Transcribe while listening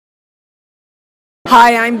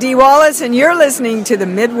Hi, I'm Dee Wallace, and you're listening to the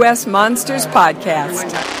Midwest Monsters Podcast.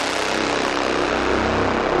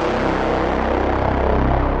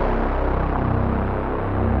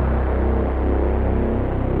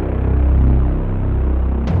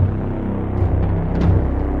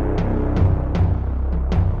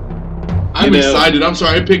 I'm excited. I'm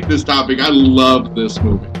sorry I picked this topic. I love this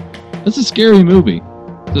movie. It's a scary movie.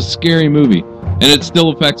 It's a scary movie. And it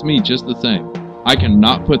still affects me just the same. I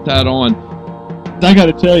cannot put that on. I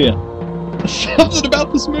gotta tell you, something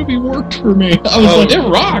about this movie worked for me. I was like, it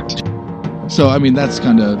rocked. So, I mean, that's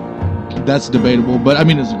debatable, but I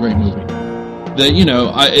mean, it's a great movie.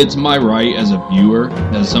 It's my right as a viewer,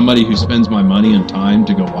 as somebody who spends my money and time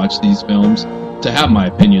to go watch these films, to have my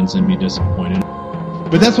opinions and be disappointed.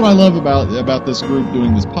 But that's what I love about this group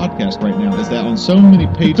doing this podcast right now, is that on so many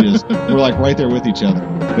pages, we're like right there with each other.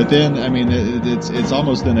 But then, I mean, it's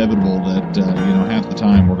almost inevitable that, half the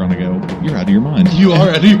time we're going to go, you're out of your mind. You are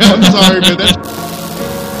out of your mind. I'm sorry, man.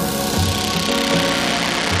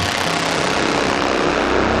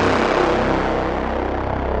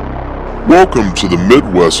 Welcome to the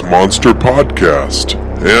Midwest Monster Podcast.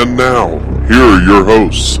 And now, here are your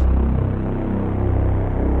hosts.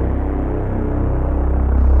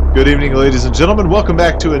 Good evening, ladies and gentlemen. Welcome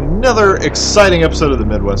back to another exciting episode of the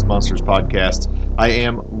Midwest Monsters Podcast. I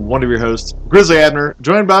am one of your hosts, Grizzly Abner,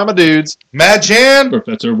 joined by my dudes, Matt Jan,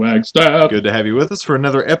 Professor Wagstaff. Good to have you with us for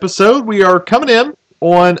another episode. We are coming in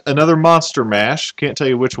on another Monster Mash. Can't tell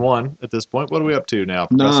you which one at this point. What are we up to now,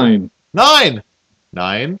 Professor? Nine.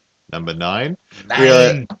 Number 9. We are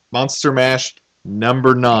at Monster Mash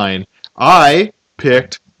number 9. I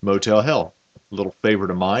picked Motel Hell, a little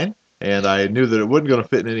favorite of mine. And I knew that it wasn't going to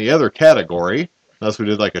fit in any other category unless we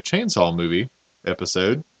did like a chainsaw movie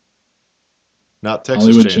episode. Not Texas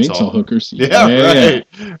Hollywood Chainsaw Hookers. Yeah,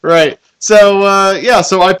 right. So,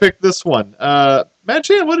 so I picked this one. Matt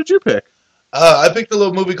Chan, what did you pick? I picked a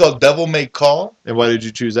little movie called Devil May Call. And why did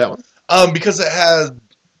you choose that one? Because it had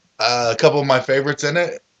a couple of my favorites in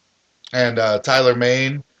it. And Tyler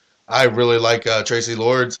Mane. I really like Tracy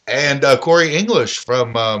Lords. And Corey English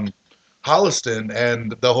from... Holliston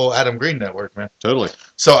and the whole Adam Green network, man. Totally.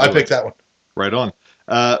 So I picked that one. Right on.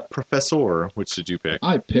 Professor, which did you pick?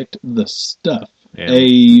 I picked The Stuff,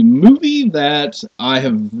 a movie that I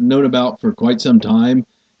have known about for quite some time,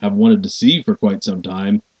 have wanted to see for quite some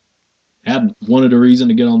time, hadn't wanted a reason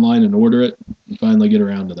to get online and order it, and finally get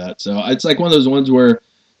around to that. So it's like one of those ones where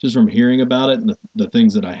just from hearing about it and the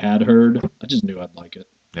things that I had heard, I just knew I'd like it.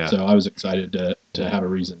 Yeah. So I was excited to have a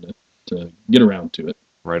reason to get around to it.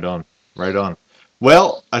 Right on. Right on.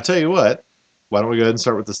 Well, I tell you what. Why don't we go ahead and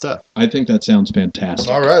start with the stuff? I think that sounds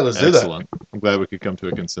fantastic. All right, let's do that. Excellent. I'm glad we could come to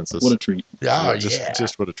a consensus. What a treat. Yeah,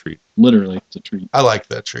 just what a treat. Literally, it's a treat. I like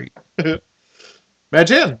that treat. Matt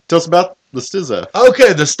Jan, tell us about The Stizza.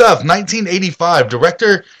 Okay, The Stuff, 1985.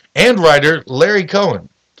 Director and writer Larry Cohen.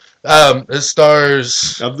 It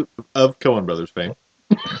stars... Of Coen Brothers fame.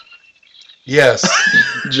 Yes.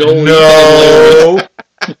 Joel. No.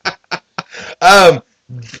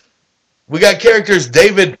 We got characters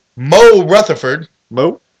David Mo Rutherford.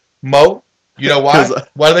 Mo? You know why?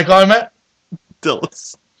 Why do they call him that? Tell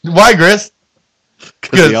us. Why, Gris?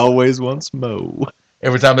 Because he always wants Mo.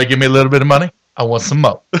 Every time they give me a little bit of money, I want some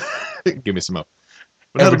Mo. Give me some Mo.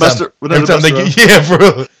 Every time they give, yeah, for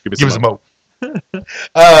real. Give me some Mo.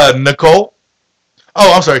 Nicole.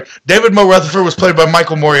 Oh, I'm sorry. David Mo Rutherford was played by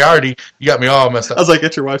Michael Moriarty. You got me all messed up. I was like,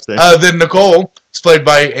 get your wife's name. Then Nicole is played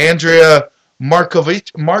by Andrea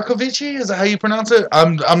Markovici, is that how you pronounce it?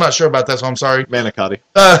 I'm not sure about that, so I'm sorry. Manicotti.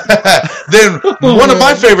 Then one of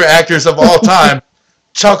my favorite actors of all time,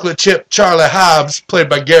 Chocolate Chip Charlie Hobbs, played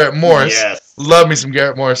by Garrett Morris. Yes. Love me some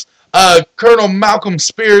Garrett Morris. Colonel Malcolm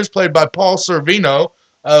Spears, played by Paul Sorvino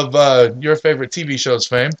of your favorite TV show's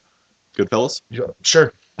fame. Goodfellas?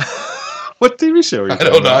 Sure. What TV show are you I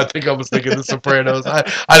don't know. I think I was thinking The Sopranos. I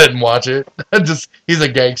didn't watch it. He's a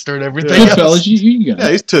gangster and everything. Goodfellas, you got it. Yeah,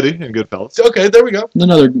 he's Tootie in Goodfellas. Okay, there we go.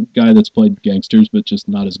 Another guy that's played gangsters, but just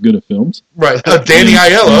not as good at films. Right. Danny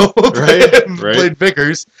Aiello right. played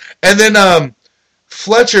Vickers. And then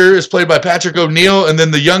Fletcher is played by Patrick O'Neal, and then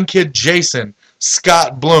the young kid Jason,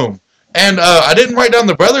 Scott Bloom. And I didn't write down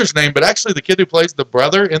the brother's name, but actually the kid who plays the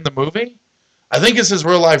brother in the movie, I think is his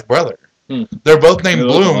real-life brother. They're both named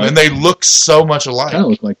Bloom, and they look so much alike. Kind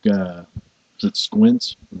of look like, is it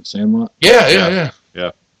Squints from Sandlot? Yeah.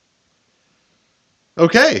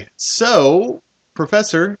 Okay, so,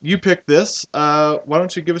 Professor, you picked this. Why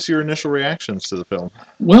don't you give us your initial reactions to the film?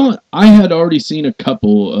 Well, I had already seen a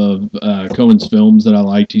couple of Coen's films that I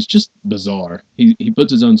liked. He's just bizarre. He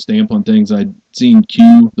puts his own stamp on things. I'd seen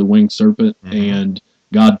Q, the Winged Serpent, and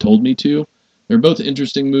God Told Me To. They're both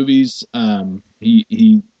interesting movies.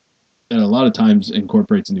 He a lot of times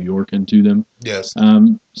incorporates New York into them. Yes.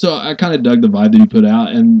 So I kind of dug the vibe that he put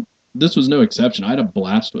out, and this was no exception. I had a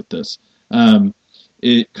blast with this.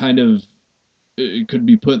 It could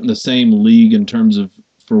be put in the same league in terms of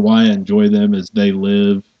for why I enjoy them as They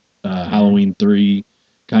Live, Halloween 3,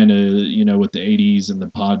 kind of, with the 80s and the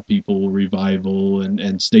pod people revival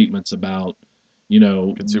and statements about,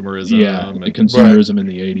 consumerism. Yeah, consumerism in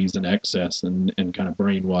the 80s and excess and kind of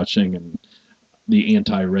brainwashing and the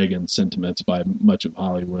anti-Reagan sentiments by much of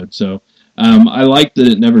Hollywood. So I like that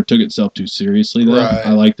it never took itself too seriously, though. Right.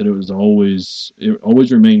 I like that it always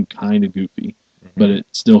remained kind of goofy, but it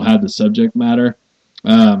still had the subject matter.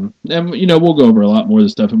 And, we'll go over a lot more of the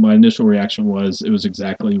stuff, and my initial reaction was it was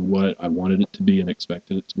exactly what I wanted it to be and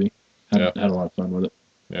expected it to be. Had a lot of fun with it.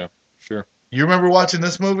 Yeah, sure. You remember watching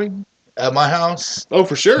this movie at my house? Oh,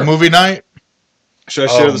 for sure. Movie night? Should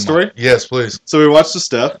I share the story? Yes, please. So we watched the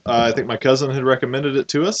stuff. I think my cousin had recommended it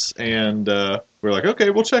to us, and we were like, okay,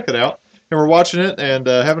 we'll check it out. And we're watching it and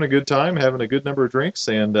having a good time, having a good number of drinks,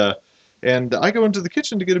 and I go into the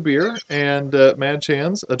kitchen to get a beer, and Mad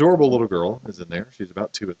Chan's adorable little girl is in there. She's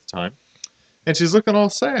about 2 at the time, and she's looking all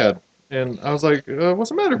sad. And I was like,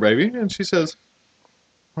 what's the matter, baby? And she says,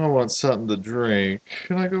 I want something to drink.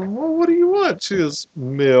 And I go, well, what do you want? She goes,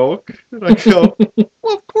 milk. And I go,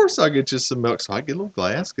 well, of course I'll get you some milk. So I get a little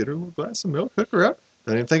glass, get her a little glass of milk, hook her up.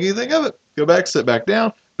 Don't even think anything of it. Go back, sit back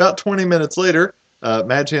down. About 20 minutes later,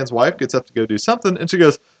 Mad Chan's wife gets up to go do something, and she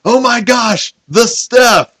goes, oh my gosh, the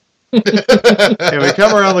stuff. And we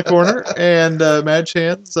come around the corner, and Mad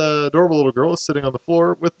Chan's adorable little girl is sitting on the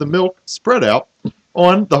floor with the milk spread out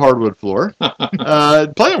on the hardwood floor,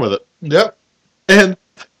 playing with it. Yep. And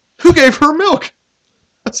who gave her milk?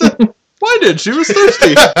 I said, why did she? Was thirsty.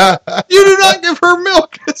 You do not give her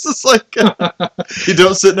milk. It's just like, you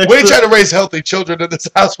don't sit next We try to raise healthy children in this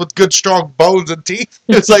house with good, strong bones and teeth.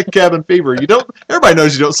 It's like cabin fever. Everybody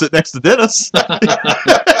knows you don't sit next to Dennis. Everybody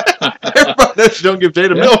knows you don't give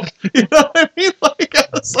Jada milk. You know what I mean? Like,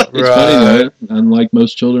 it's like, It's funny, though. Unlike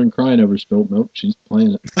most children crying over spilt milk, she's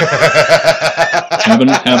playing it. having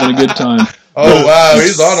a good time. Oh, wow.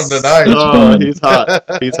 He's on him tonight. Oh, he's hot.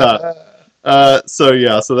 He's hot.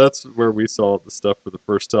 So that's where we saw the stuff for the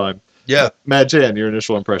first time. Yeah. Mad Chan, your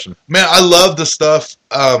initial impression? Man, I love the stuff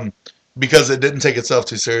because it didn't take itself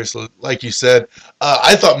too seriously. Like you said,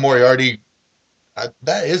 I thought Moriarty,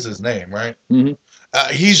 that is his name, right? Mm-hmm.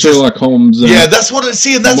 He's Sherlock Holmes. Yeah, that's what I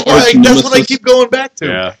see, and that's what I keep going back to.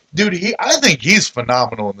 Yeah. Dude, I think he's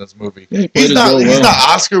phenomenal in this movie. Yeah, he's not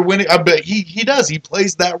Oscar winning, but he does. He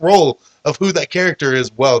plays that role of who that character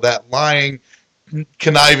is well, that lying,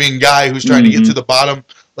 conniving guy who's trying to get to the bottom.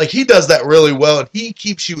 Like, he does that really well, and he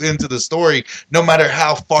keeps you into the story no matter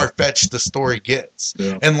how far-fetched the story gets.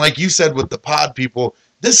 Yeah. And like you said with the pod people,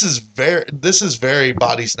 this is very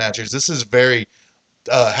Body Snatchers. This is very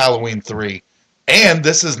Halloween 3. And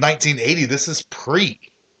this is 1980. This is pre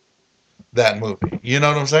that movie. You know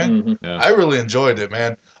what I'm saying? Mm-hmm. Yeah. I really enjoyed it,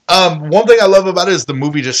 man. One thing I love about it is the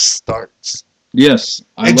movie just starts. Yes,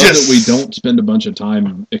 I love that we don't spend a bunch of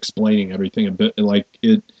time explaining everything a bit. Like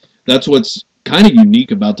it, that's what's kind of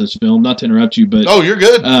unique about this film. Not to interrupt you, but you're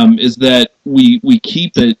good. Is that we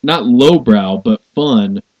keep it not lowbrow but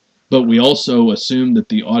fun, but we also assume that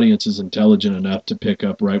the audience is intelligent enough to pick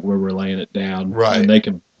up right where we're laying it down, right? And they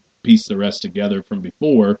can piece the rest together from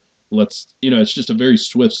before. It's just a very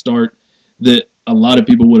swift start that a lot of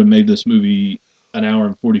people would have made this movie an hour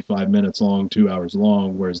and 45 minutes long, 2 hours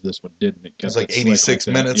long, whereas this one didn't. It kept like 86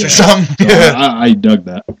 minutes or something. something. So Yeah. I dug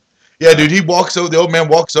that. Yeah, dude, the old man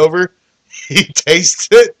walks over, he tastes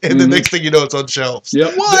it, and the next thing you know, it's on shelves.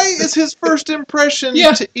 Yep. Why is his first impression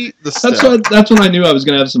to eat the stuff? That's when I knew I was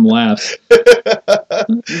going to have some laughs.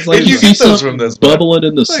 It's like you see get those something from this, bubbling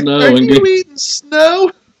in the snow. Are and you eating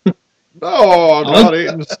snow? No, I'm not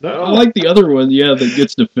eating snow. I like the other one, that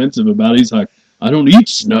gets defensive about it. He's like, I don't eat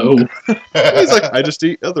snow. He's like, I just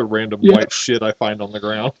eat other random white shit I find on the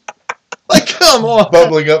ground. Like, come on.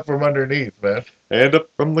 Bubbling up from underneath, man. And up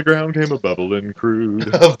from the ground came a bubbling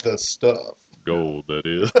crude. Of the stuff. Gold, that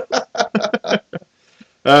is.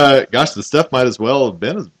 Gosh, the stuff might as well have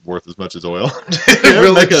been worth as much as oil. It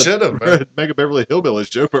really should have, man. Make a Beverly Hillbillies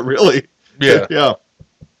joke, but really. Yeah.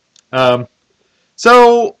 Yeah.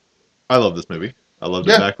 So, I love this movie. I loved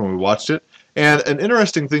it back when we watched it. And an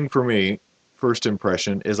interesting thing for me, first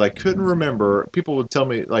impression, is I couldn't remember. People would tell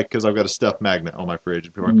me, like, because I've got a stuffed magnet on my fridge,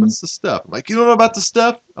 and people are like, what's the stuff? I'm like, you don't know about the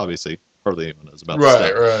stuff? Obviously, hardly anyone knows about the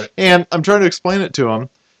stuff. Right. And I'm trying to explain it to them,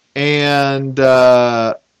 and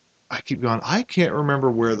I keep going, I can't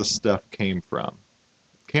remember where the stuff came from.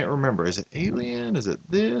 Can't remember. Is it alien? Is it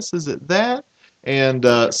this? Is it that?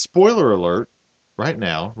 And spoiler alert, right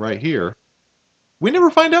now, right here, we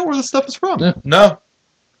never find out where the stuff is from. Yeah. No.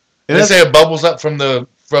 And they say it bubbles up from the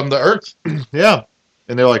earth. Yeah.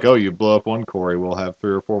 And they're like, oh, you blow up one Corey, we'll have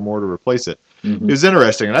 3 or 4 more to replace it. Mm-hmm. It was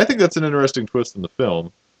interesting. And I think that's an interesting twist in the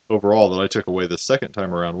film overall that I took away the second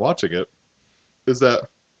time around watching it, is that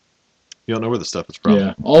you don't know where the stuff is from.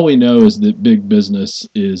 Yeah. All we know is that big business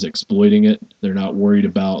is exploiting it. They're not worried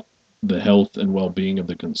about the health and well-being of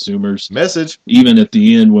the consumers. Message. Even at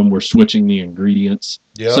the end when we're switching the ingredients.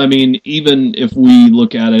 Yep. So, I mean, even if we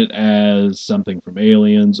look at it as something from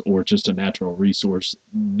aliens or just a natural resource,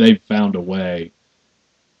 they've found a way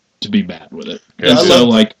to be bad with it. Yeah, and I so,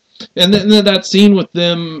 love and then that scene with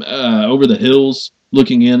them over the hills,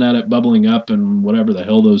 looking in at it, bubbling up, and whatever the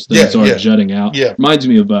hell those things are jutting out, reminds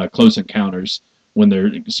me of Close Encounters, when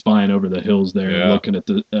they're spying over the hills there and looking at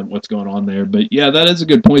what's going on there. But yeah, that is a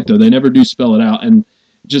good point, though. They never do spell it out. And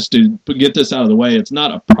just to get this out of the way, it's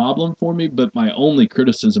not a problem for me, but my only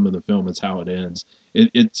criticism of the film is how it ends.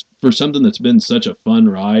 It's for something that's been such a fun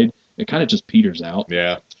ride, it kind of just peters out.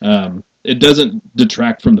 Yeah. It doesn't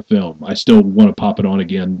detract from the film. I still want to pop it on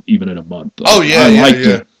again, even in a month. Oh, yeah, I liked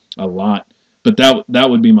it a lot. But that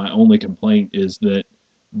would be my only complaint, is that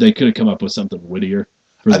they could have come up with something wittier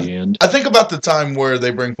for the end. I think about the time where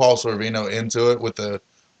they bring Paul Sorvino into it with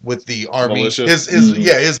the army, militia.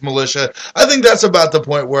 his militia. I think that's about the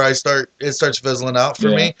point where it starts fizzling out for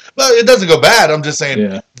me. But it doesn't go bad. I'm just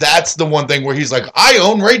saying that's the one thing where he's like, I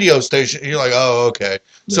own radio station. And you're like, oh, okay.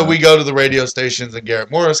 So we go to the radio stations, and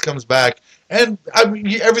Garrett Morris comes back, and I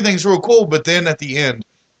mean, everything's real cool. But then at the end,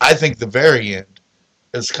 I think the very end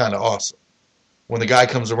is kind of awesome. When the guy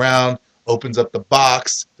comes around, opens up the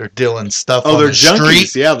box, they're dealing stuff on the junkies.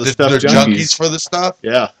 street. Yeah, the stuff they're junkies. junkies for the stuff.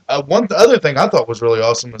 Yeah. Other thing I thought was really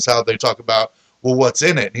awesome is how they talk about, well, what's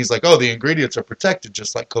in it? And he's like, oh, the ingredients are protected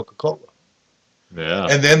just like Coca-Cola. Yeah.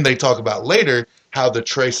 And then they talk about later how the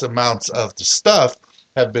trace amounts of the stuff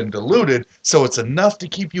have been diluted, so it's enough to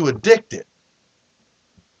keep you addicted.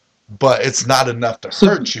 But it's not enough to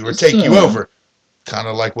hurt you or take you over. Kind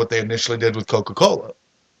of like what they initially did with Coca-Cola.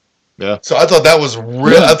 Yeah. So I thought that was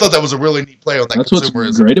I thought that was a really neat play on that consumerism.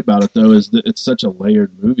 What's great about it, though, is that it's such a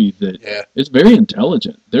layered movie that it's very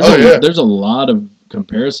intelligent. There's a lot of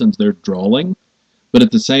comparisons they're drawing, but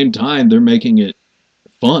at the same time, they're making it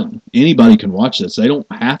fun. Anybody can watch this. They don't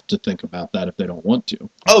have to think about that if they don't want to.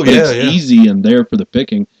 It's easy and there for the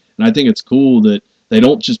picking. And I think it's cool that they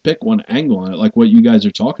don't just pick one angle on it, like what you guys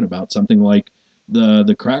are talking about, something like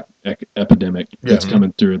the crack epidemic that's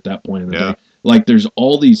coming through at that point in the day. Like, there's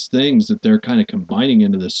all these things that they're kind of combining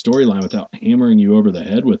into this storyline without hammering you over the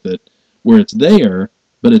head with it, where it's there,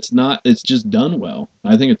 but it's not, it's just done well.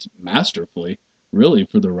 I think it's masterfully, really,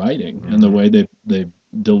 for the writing and the way they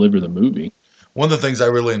deliver the movie. One of the things I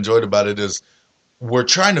really enjoyed about it is we're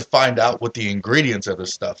trying to find out what the ingredients of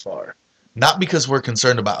this stuff are. Not because we're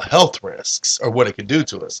concerned about health risks or what it could do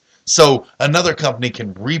to us. So another company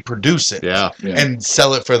can reproduce it and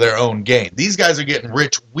sell it for their own gain. These guys are getting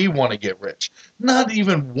rich. We want to get rich. Not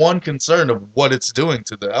even one concern of what it's doing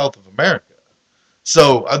to the health of America.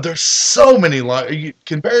 So there's so many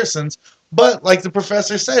comparisons. But like the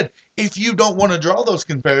professor said, if you don't want to draw those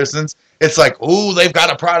comparisons, it's like, oh, they've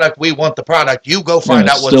got a product. We want the product. You go find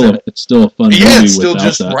out what's in it. It's still a fun movie. Yeah, it's still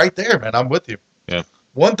just right there, man. I'm with you. Yeah.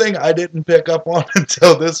 One thing I didn't pick up on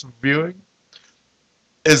until this viewing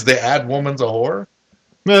is the ad woman's a whore.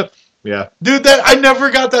 Yeah. Dude, I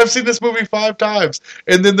never got that. I've seen this movie 5 times.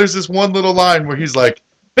 And then there's this one little line where he's like,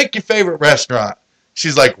 pick your favorite restaurant.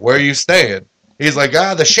 She's like, where are you staying? He's like,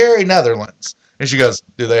 the Sherry Netherlands. And she goes,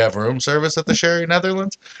 do they have room service at the Sherry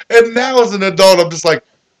Netherlands? And now as an adult, I'm just like,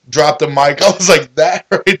 drop the mic. I was like, that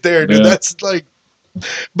right there, dude. Yeah. That's like,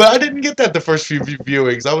 but I didn't get that the first few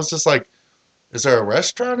viewings. I was just like, is there a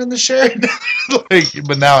restaurant in the Sherry?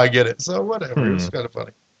 But now I get it. So whatever. It's kind of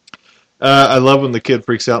funny. I love when the kid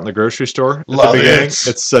freaks out in the grocery store at the beginning.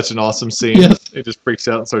 It's such an awesome scene. Yes. It just freaks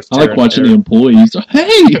out and starts tearing. I like watching the employees.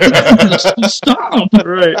 Hey, stop!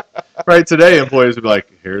 Right. Today, employees would be like,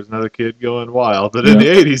 "Here's another kid going wild." But in the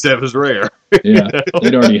 '80s, that was rare. Yeah,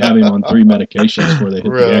 they'd already have him on 3 medications where they hit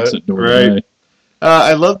the exit door. Right.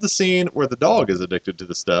 I love the scene where the dog is addicted to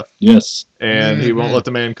the stuff. Yes. And he won't let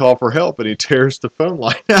the man call for help, and he tears the phone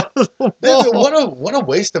line out of the wall. What a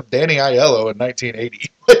waste of Danny Aiello in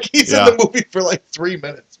 1980. Like, he's in the movie for like 3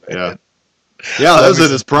 minutes, man. Yeah, that was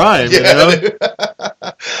in his prime, you know?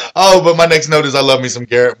 Oh, but my next note is I love me some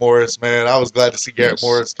Garrett Morris, man. I was glad to see Garrett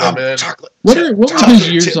Morris come in. Chocolate. What were his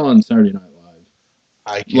years on Saturday Night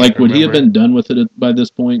Live? Would he have been done with it by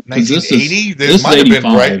this point? 1980? This might have been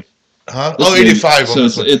right. Huh? Oh, 85 so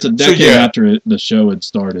it's a decade after the show had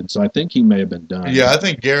started, so I think he may have been done. Yeah, I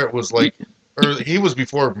think Garrett was like, or he was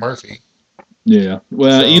before Murphy. Yeah.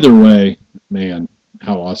 Well, either way, man,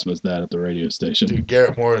 how awesome is that at the radio station? Dude,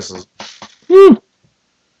 Garrett Morris is... Woo.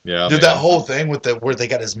 Yeah, dude, that whole thing with where they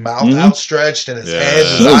got his mouth outstretched and his head, and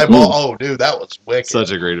his so eyeball. Cool. Oh, dude, that was wicked. Such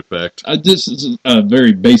a great effect. This is a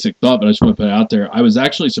very basic thought, but I just want to put it out there. I was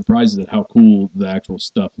actually surprised at how cool the actual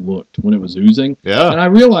stuff looked when it was oozing. Yeah. And I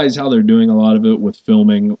realize how they're doing a lot of it with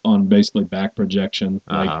filming on basically back projection,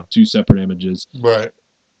 like 2 separate images. Right.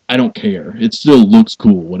 I don't care. It still looks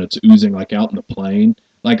cool when it's oozing like out in the plane.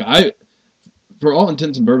 Like for all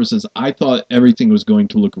intents and purposes, I thought everything was going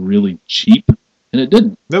to look really cheap. And it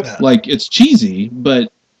didn't. Nope. Like, it's cheesy,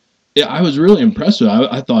 but I was really impressed with it.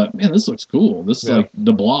 I thought, man, this looks cool. This is like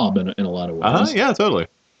The Blob in a lot of ways. Yeah, totally.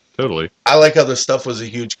 I like how the stuff was a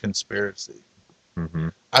huge conspiracy. Mm-hmm.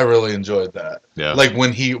 I really enjoyed that. Yeah. Like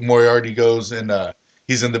when Moriarty goes and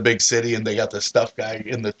he's in the big city and they got the stuff guy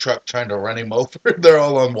in the truck trying to run him over. They're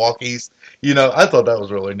all on walkies. I thought that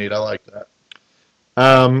was really neat. I like that.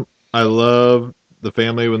 I love the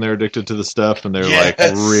family when they're addicted to the stuff and they're like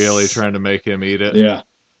really trying to make him eat it. Yeah.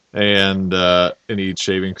 And eat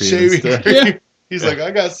shaving cream and stuff. Yeah. He's like,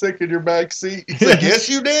 I got sick in your back seat. He's like, yes,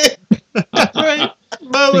 you did. Right.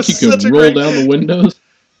 Mo I think you could roll down the windows.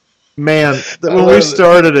 Man, when we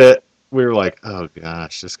started it, we were like, oh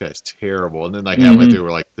gosh, this guy's terrible. And then like halfway through,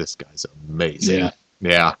 we're like, this guy's amazing.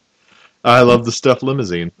 Yeah. I love the stuffed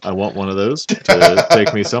limousine. I want one of those to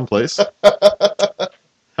take me someplace.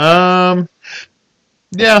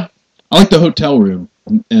 Yeah. I like the hotel room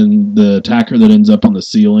and the attacker that ends up on the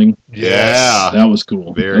ceiling. Yes. That was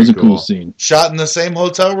cool. Very that was a cool scene. Shot in the same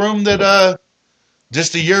hotel room that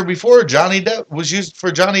just a year before Johnny Depp was used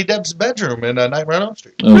for Johnny Depp's bedroom in Nightmare on Elm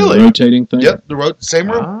Street. Oh, really? The rotating thing? Yep,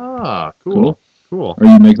 same room. Ah, cool. Are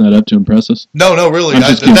you making that up to impress us? No, really.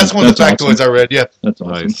 That's one of the factoids I read, yeah. That's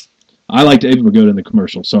awesome. Nice. I liked Abe Vigoda in the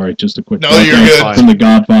commercial. Sorry, just a quick No, you're good. From The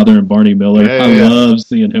Godfather and Barney Miller. Yeah, I love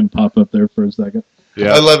seeing him pop up there for a second.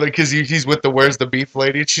 Yeah. I love it because he's with the Where's the Beef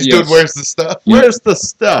lady and she's doing Where's the Stuff. Yeah. Where's the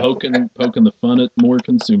stuff? Poking the fun at more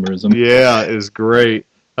consumerism. Yeah, it was great.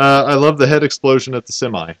 I love the head explosion at the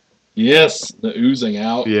semi. Yes, the oozing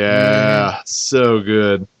out. Yeah, so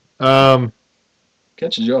good.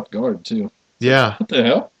 Catches you off guard, too. Yeah. What the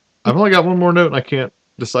hell? I've only got one more note and I can't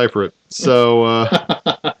decipher it. So,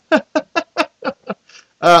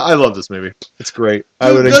 I love this movie. It's great.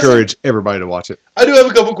 I would encourage everybody to watch it. I do have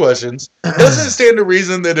a couple questions. Doesn't it stand to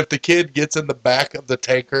reason that if the kid gets in the back of the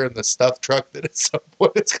tanker and the stuff truck, that at some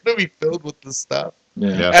point it's going to be filled with the stuff?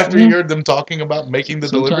 Yeah. After you heard them talking about making the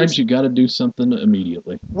Sometimes deliveries? you got to do something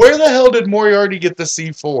immediately. Where the hell did Moriarty get the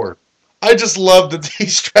C4? I just love that he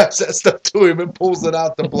straps that stuff to him and pulls it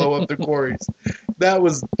out to blow up the quarries. That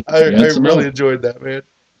was I really enjoyed that, man.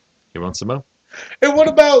 You want some more? And what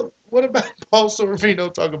about Paul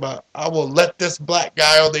Sorvino talking about? I will let this black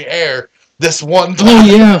guy on the air this one time. Oh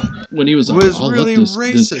yeah, when he was really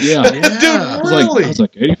racist. Dude, really? I was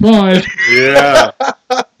like 85. Yeah.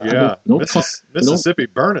 Yeah. Nope. Mississippi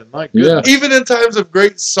burning, my goodness. Yeah. Even in times of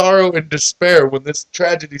great sorrow and despair, when this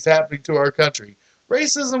tragedy is happening to our country,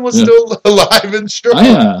 racism was still alive and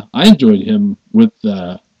strong. I enjoyed him with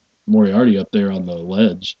Moriarty up there on the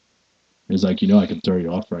ledge. He's like, I can throw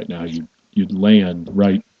you off right now. You'd land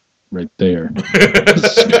right there.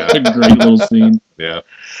 A great little scene. Yeah.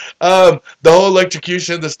 The whole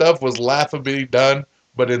electrocution, the stuff was laughably done,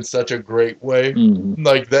 but in such a great way. Mm-hmm.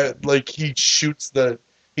 Like that, like he shoots the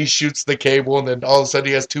cable, and then all of a sudden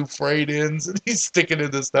he has 2 frayed ends, and he's sticking in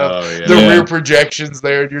the stuff. Oh, yeah. The rear projections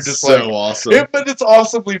there, and you're just so awesome. But it's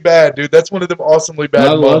awesomely bad, dude. That's one of them awesomely bad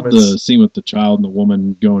I love moments. the scene with the child and the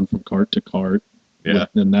woman going from cart to cart. Yeah.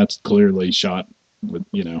 And that's clearly shot with,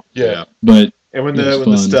 Yeah. But and when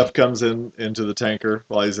the stuff comes into the tanker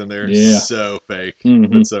while he's in there, it's so fake.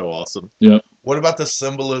 Mm-hmm. It's so awesome. Yep. What about the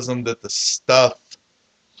symbolism that the stuff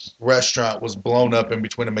restaurant was blown up in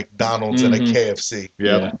between a McDonald's and a KFC?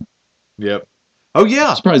 Yep. Yep. Oh yeah.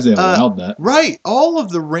 I'm surprised they allowed that. Right. All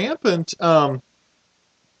of the rampant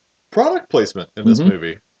product placement in this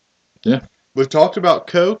movie. Yeah. We've talked about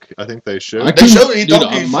Coke. I think they showed. He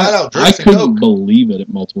flat out I couldn't Coke. believe it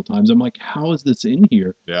multiple times. I'm like, how is this in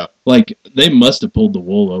here? Yeah. Like, they must have pulled the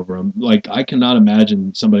wool over them. Like, I cannot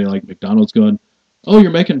imagine somebody like McDonald's going, oh,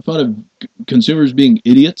 you're making fun of consumers being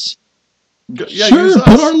idiots? Yeah, sure,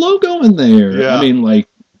 put our logo in there. Yeah. I mean, like,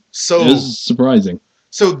 So it is surprising.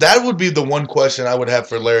 So that would be the one question I would have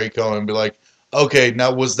for Larry Cohen. Be like, okay,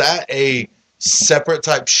 now was that a separate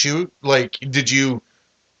type shoot? Like, did you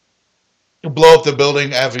blow up the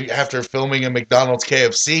building after filming in McDonald's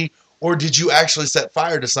KFC? or did you actually set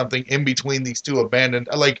fire to something in between these two abandoned?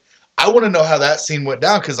 Like, I want to know how that scene went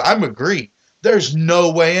down, because I'm agree. There's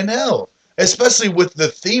no way in hell, especially with the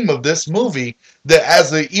theme of this movie, that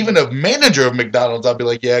as even a manager of McDonald's, I'd be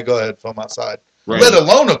like, yeah, go ahead, film outside. Right. Let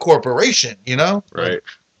alone a corporation, you know? Right.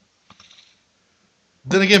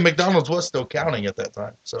 Then again, McDonald's was still counting at that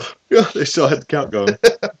time. So yeah, they still had the count going.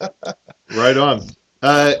 Right on.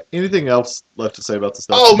 Anything else left to say about the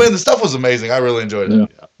stuff? Oh, man, the stuff was amazing. I really enjoyed it.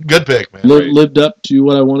 Yeah. Good pick, man. Lived up to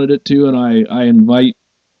what I wanted it to, and I invite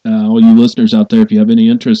all you listeners out there, if you have any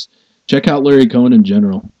interest, check out Larry Cohen in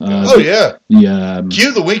general. Yeah.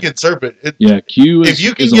 Q the Winged Serpent. Q is if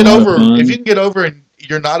you can get over and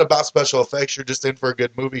you're not about special effects, you're just in for a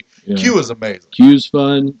good movie. Yeah. Q is amazing. Q's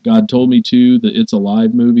fun. God Told Me To, the It's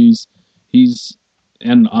Alive movies.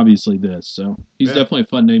 And obviously this. So he's definitely a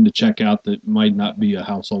fun name to check out that might not be a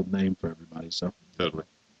household name for everybody. So totally.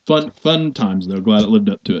 Fun times, though. Glad it lived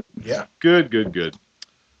up to it. Yeah. Good.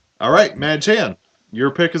 All right, Mad Chan, your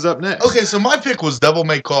pick is up next. Okay, so my pick was Devil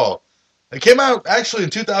May Cry. It came out actually in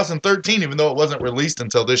 2013, even though it wasn't released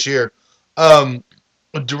until this year.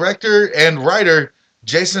 Director and writer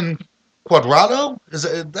Jason Cuadrado,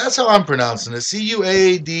 that's how I'm pronouncing it.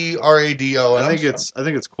 Cuadrado. I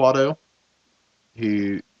think it's Quado.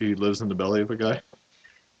 He lives in the belly of a guy.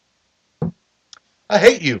 I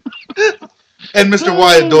hate you. And Mr.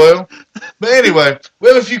 Wyatt Doyle. But anyway, we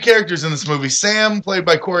have a few characters in this movie. Sam, played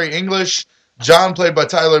by Corey English. John, played by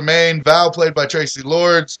Tyler Mane. Val, played by Tracy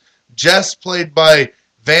Lords. Jess, played by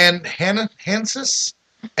Van Hansis.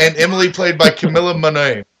 And Emily, played by Camilla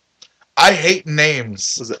Monet. I hate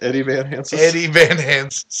names. Was it Eddie Van Hansis? Eddie Van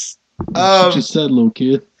Hansis. You just said, little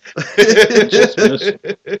kid.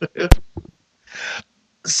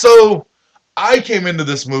 So, I came into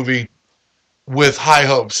this movie with high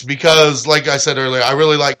hopes because, like I said earlier, I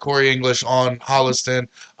really like Corey English on Holliston.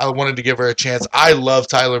 I wanted to give her a chance. I love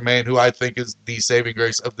Tyler Mane, who I think is the saving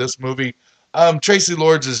grace of this movie. Tracy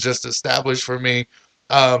Lords is just established for me.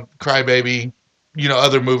 Crybaby,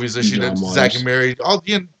 other movies that she did, Zack and Mary.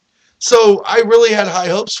 So I really had high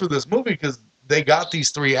hopes for this movie because they got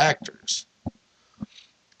these three actors.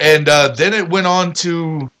 And then it went on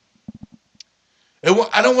to...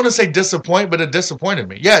 I don't want to say disappoint, but it disappointed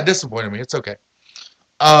me. Yeah, it disappointed me. It's okay.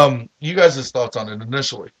 You guys' thoughts on it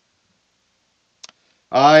initially?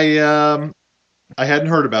 I hadn't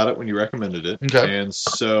heard about it when you recommended it. Okay. And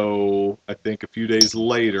so I think a few days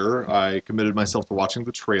later, I committed myself to watching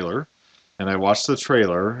the trailer. And I watched the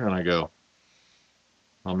trailer, and I go,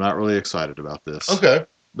 I'm not really excited about this. Okay.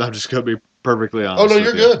 I'm just going to be perfectly honest. Oh, no,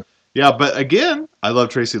 you're good. Yeah, but again, I love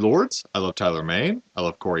Tracy Lords. I love Tyler Mane. I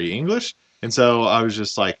love Corey English. And so I was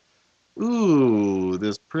just like, ooh,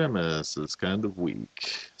 this premise is kind of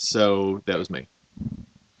weak. So that was me.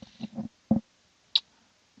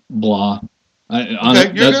 Blah.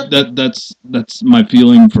 That's my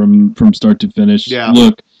feeling from start to finish. Yeah.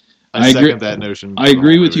 Look, I second that notion. I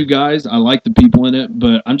agree with you guys. I like the people in it,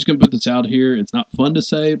 but I'm just going to put this out here. It's not fun to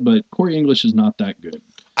say, but Corey English is not that good.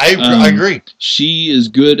 I agree. She is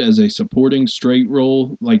good as a supporting straight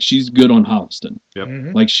role. Like, she's good on Holliston. Yep.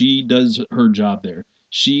 Mm-hmm. Like, she does her job there.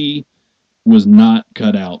 She was not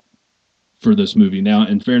cut out for this movie. Now,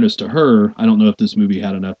 in fairness to her, I don't know if this movie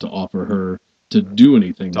had enough to offer her to do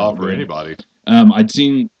anything. To offer anybody. I'd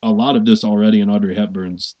seen a lot of this already in Audrey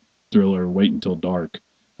Hepburn's thriller, Wait Until Dark.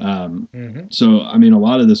 So, I mean, a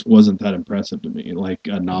lot of this wasn't that impressive to me, like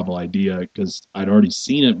a novel idea, because I'd already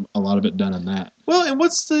seen it, a lot of it done in that. Well, and I'm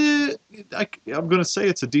going to say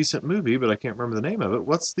it's a decent movie, but I can't remember the name of it.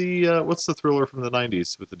 What's the thriller from the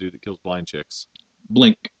 90s with the dude that kills blind chicks?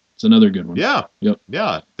 Blink. It's another good one. Yeah. Yep.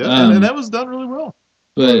 Yeah. And that was done really well.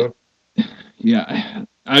 But, yeah,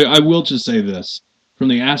 I will just say this. From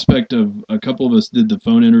the aspect of a couple of us did the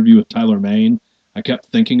phone interview with Tyler Mane, I kept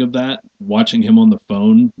thinking of that, watching him on the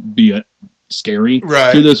phone be scary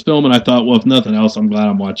through this film, and I thought, well, if nothing else, I'm glad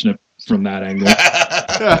I'm watching it from that angle.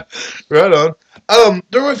 Right on.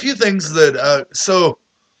 There were a few things that... so,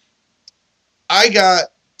 I got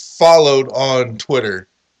followed on Twitter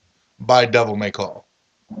by Devil May Cry.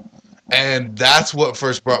 And that's what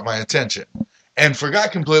first brought my attention. And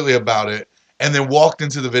forgot completely about it, and then walked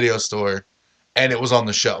into the video store, and it was on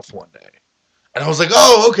the shelf one day. And I was like,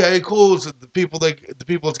 oh, okay, cool. So the people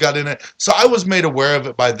that's got in it. So I was made aware of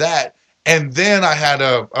it by that. And then I had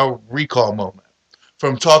a recall moment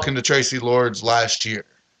from talking to Tracy Lords last year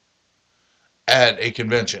at a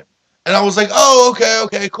convention. And I was like, oh,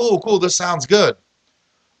 okay, cool. This sounds good.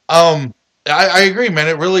 I agree, man.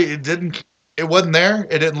 It wasn't there.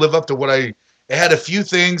 It didn't live up to it had a few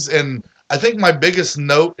things. And I think my biggest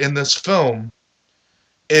note in this film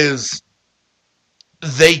is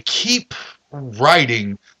they keep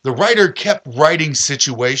writing. The writer kept writing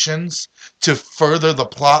situations to further the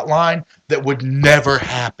plot line that would never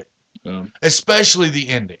happen, especially the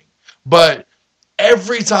ending. But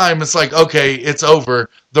every time it's like, okay, it's over,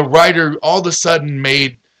 the writer all of a sudden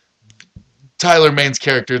made Tyler Mane's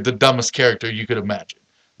character the dumbest character you could imagine.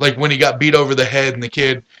 Like when he got beat over the head and the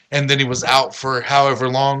kid, and then he was out for however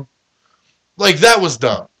long. Like that was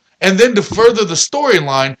dumb. And then to further the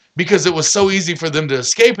storyline, because it was so easy for them to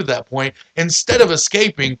escape at that point, instead of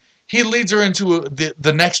escaping, he leads her into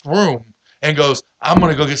the next room and goes, I'm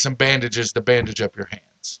going to go get some bandages to bandage up your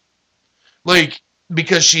hands. Like,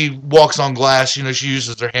 because she walks on glass, you know, she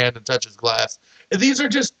uses her hand and touches glass. And these are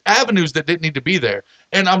just avenues that didn't need to be there.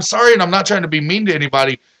 And I'm sorry, and I'm not trying to be mean to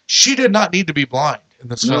anybody, she did not need to be blind in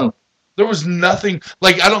this film. There was nothing,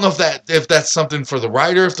 like, I don't know if that's something for the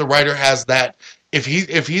writer, if the writer has that, if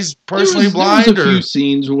he's personally blind. There was a few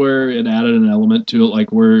scenes where it added an element to it,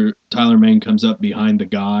 like where Tyler Mane comes up behind the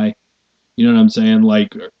guy. You know what I'm saying?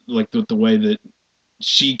 Like the way that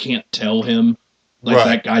she can't tell him, like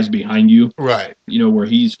that guy's behind you. Right. You know, where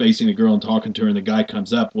he's facing the girl and talking to her and the guy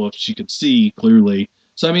comes up. Well, if she could see clearly.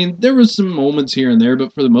 So, I mean, there was some moments here and there,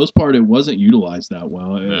 but for the most part, it wasn't utilized that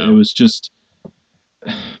well. It was just...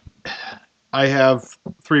 I have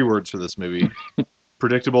 3 words for this movie.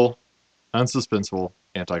 Predictable, unsuspenseful,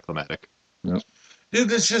 anticlimactic. Yep.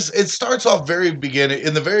 Dude, it's just, it starts off very beginning.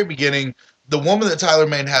 In the very beginning, the woman that Tyler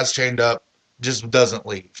Mane has chained up just doesn't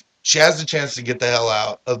leave. She has the chance to get the hell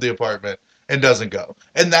out of the apartment and doesn't go.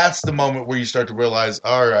 And that's the moment where you start to realize,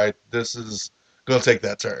 all right, this is going to take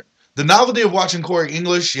that turn. The novelty of watching Corey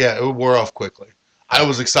English, it wore off quickly. I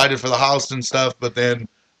was excited for the house and stuff, but then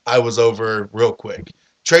I was over real quick.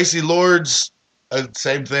 Tracy Lords,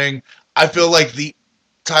 same thing. I feel like the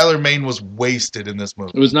Tyler Mane was wasted in this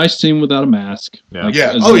movie. It was nice to see him without a mask. Yeah. Like,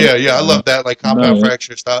 I love that. Like compound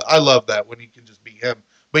fracture stuff. I love that when he can just be him.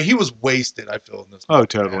 But he was wasted, I feel, in this movie. Oh,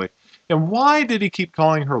 totally. And why did he keep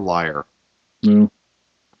calling her liar?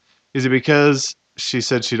 Is it because she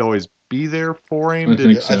said she'd always be there for him? I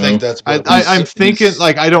think that's what I'm thinking,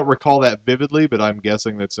 like, I don't recall that vividly, but I'm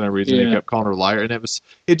guessing that's the reason he kept calling her liar. And it was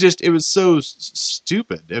so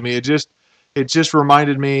stupid. I mean, it just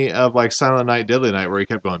reminded me of like Silent Night, Deadly Night, where he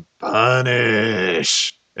kept going,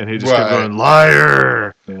 punish. And he just kept going,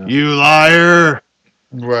 liar, you liar.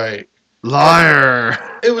 Right.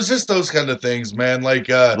 Liar. It was just those kind of things, man. Like,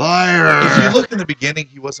 liar. If you look in the beginning,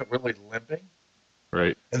 he wasn't really limping.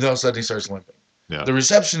 Right. And then all of a sudden he starts limping. Yeah. The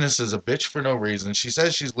receptionist is a bitch for no reason. She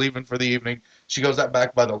says she's leaving for the evening. She goes out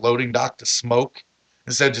back by the loading dock to smoke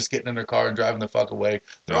instead of just getting in her car and driving the fuck away.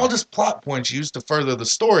 They're all just plot points used to further the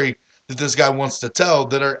story that this guy wants to tell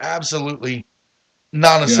that are absolutely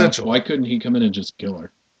non-essential. Why couldn't he come in and just kill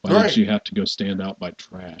her? Why did she have to go stand out by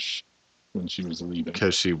trash when she was leaving?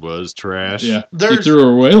 Because she was trash? Yeah. He threw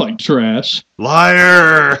her away like trash.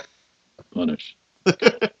 Liar! Punish.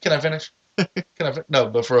 Can I finish? No,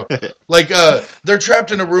 but for real. Like, they're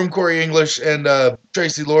trapped in a room, Corey English and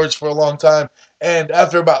Tracy Lords, for a long time. And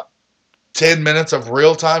after about 10 minutes of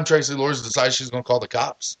real time, Tracy Lords decides she's going to call the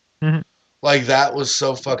cops. Mm-hmm. Like, that was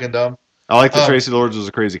so fucking dumb. I like that Tracy Lords was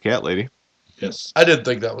a crazy cat lady. Yes. I did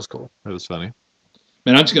think that was cool. That was funny.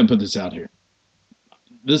 Man, I'm just going to put this out here.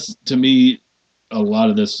 This, to me, a lot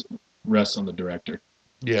of this rests on the director.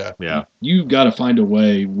 Yeah. Yeah. You got to find a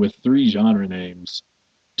way with 3 genre names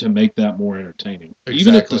to make that more entertaining. Exactly.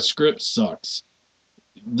 Even if the script sucks,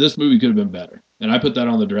 this movie could have been better. And I put that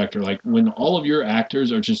on the director. Like, when all of your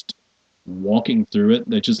actors are just walking through it,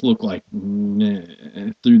 they just look like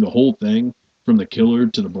through the whole thing, from the killer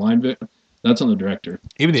to the blind victim. That's on the director.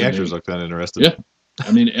 Even the actors look that interested. Yeah.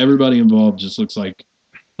 I mean, everybody involved just looks like,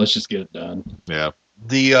 let's just get it done. Yeah.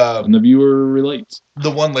 And the viewer relates. The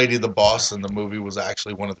one lady, the boss in the movie, was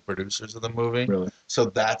actually one of the producers of the movie. Really? So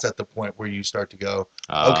that's at the point where you start to go,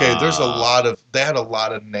 okay, they had a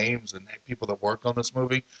lot of names and people that worked on this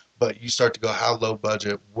movie, but you start to go, how low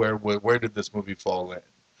budget, where did this movie fall in?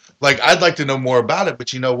 Like, I'd like to know more about it,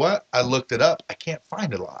 but you know what? I looked it up. I can't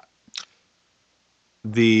find a lot.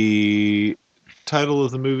 The title of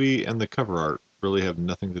the movie and the cover art really have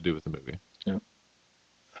nothing to do with the movie. Yeah.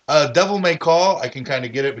 Devil May Call, I can kind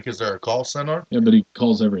of get it because they're a call center. Yeah, but he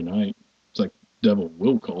calls every night. It's like, Devil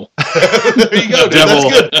will call. There you go, dude.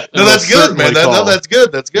 That's good. No, that's good, man. That's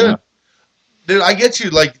good. That's good. Yeah. Dude, I get you.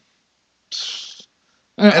 Like,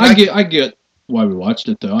 I get why we watched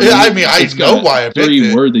it, though. I know why I picked it.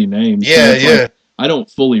 3 worthy names. Yeah, so like, I don't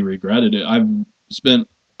fully regretted it. I've spent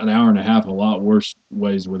an hour and a half a lot worse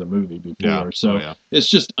ways with a movie before, so it's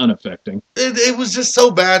just unaffecting. It was just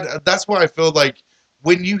so bad. That's why I feel like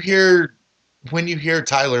when you hear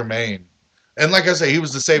Tyler Mane, And like I say, he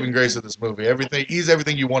was the saving grace of this movie. He's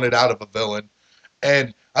everything you wanted out of a villain.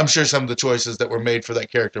 And I'm sure some of the choices that were made for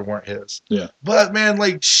that character weren't his. Yeah. But man,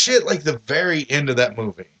 like shit, like the very end of that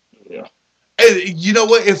movie. Yeah. And you know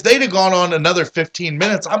what? If they'd have gone on another 15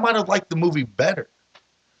 minutes, I might have liked the movie better.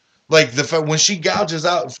 Like when she gouges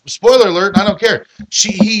out. Spoiler alert! I don't care.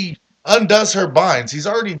 He undoes her binds. He's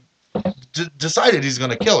already decided he's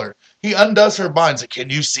going to kill her. He undoes her binds. Like, can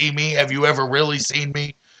you see me? Have you ever really seen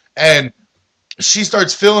me? And she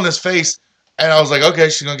starts feeling his face. And I was like, okay,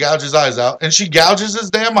 she's going to gouge his eyes out. And she gouges his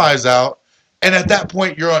damn eyes out. And at that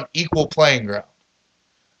point, you're on equal playing ground.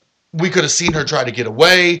 We could have seen her try to get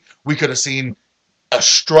away. We could have seen a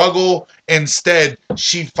struggle. Instead,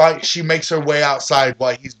 she makes her way outside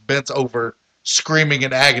while he's bent over, screaming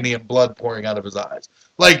in agony and blood pouring out of his eyes.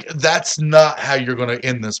 Like, that's not how you're going to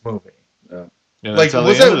end this movie. Yeah, like, what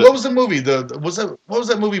was the movie? What was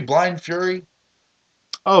that movie, Blind Fury?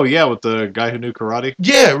 Oh, yeah, with the guy who knew karate?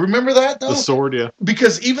 Yeah, remember that, though? The sword, yeah.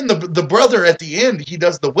 Because even the brother at the end, he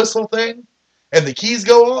does the whistle thing, and the keys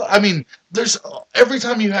go off. I mean, every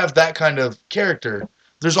time you have that kind of character,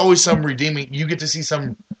 there's always some redeeming, you get to see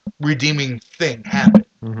some redeeming thing happen.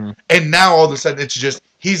 Mm-hmm. And now all of a sudden it's just,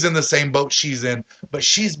 he's in the same boat she's in, but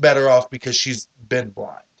she's better off because she's been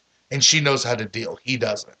blind. And she knows how to deal. He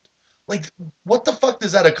doesn't. Like, what the fuck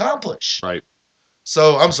does that accomplish? Right.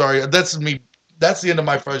 So, I'm sorry. That's me. That's the end of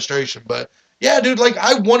my frustration. But, yeah, dude, like,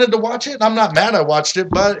 I wanted to watch it, and I'm not mad I watched it,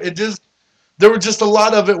 but there were just a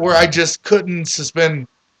lot of it where I just couldn't suspend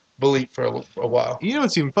belief for a while. You know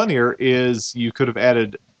what's even funnier is you could have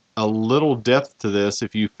added a little depth to this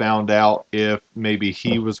if you found out if maybe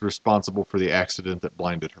he was responsible for the accident that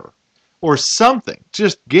blinded her. Or something.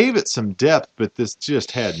 Just gave it some depth, but this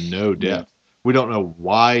just had no depth. Yeah. We don't know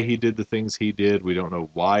why he did the things he did. We don't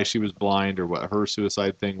know why she was blind or what her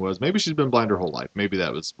suicide thing was. Maybe she's been blind her whole life. Maybe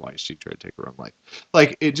that was why she tried to take her own life.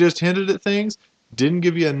 Like, it just hinted at things, didn't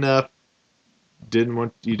give you enough,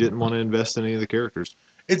 you didn't want to invest in any of the characters.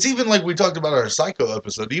 It's even like we talked about our Psycho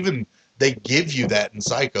episode. Even they give you that in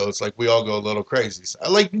Psycho. It's like we all go a little crazy.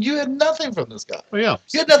 Like, you had nothing from this guy. Oh, yeah.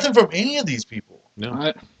 You had nothing from any of these people.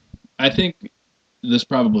 No. I think this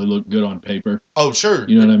probably looked good on paper. Oh, sure.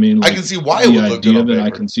 You know what I mean? Like, I can see why it would look good on paper.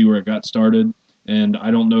 I can see where it got started. And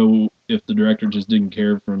I don't know if the director just didn't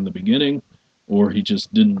care from the beginning or he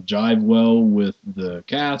just didn't jive well with the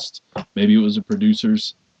cast. Maybe it was the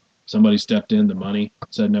producers. Somebody stepped in, the money,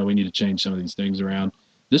 said, no, we need to change some of these things around.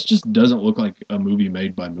 This just doesn't look like a movie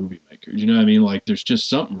made by movie makers. You know what I mean? Like, there's just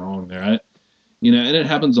something wrong there. And it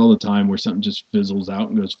happens all the time where something just fizzles out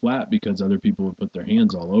and goes flat because other people would put their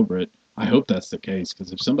hands all over it. I hope that's the case,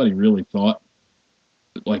 because if somebody really thought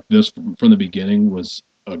like this from the beginning was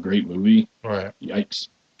a great movie, right? Yikes.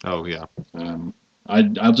 Oh, yeah.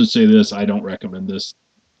 I'll just say this. I don't recommend this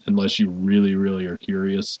unless you really, really are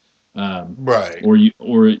curious. Right. Or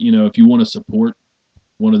if you want to support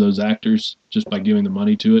one of those actors just by giving the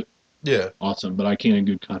money to it, yeah, awesome. But I can't in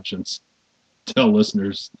good conscience tell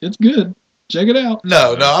listeners it's good. Check it out.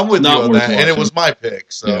 No, I'm with you on that, and it was my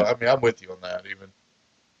pick. So yeah. I mean, I'm with you on that even.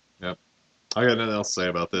 Yep. I got nothing else to say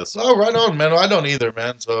about this. Oh, right on, man. I don't either,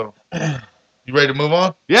 man. So, you ready to move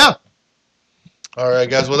on? Yeah. All right,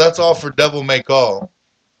 guys. Well, that's all for Devil May Call.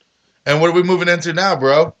 And what are we moving into now,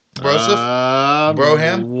 bro?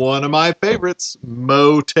 Broham? One of my favorites,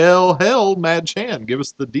 Motel Hell, Mad Chan. Give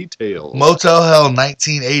us the details. Motel Hell,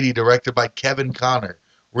 1980, directed by Kevin Connor.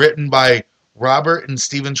 Written by Robert and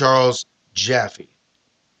Stephen Charles Jaffe.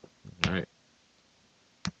 All right.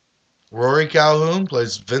 Rory Calhoun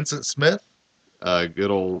plays Vincent Smith.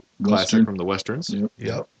 Good old classic from the Westerns.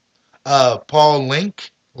 Yep. Paul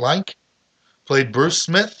Link played Bruce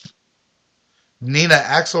Smith. Nina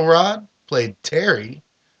Axelrod played Terry.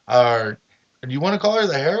 Do you want to call her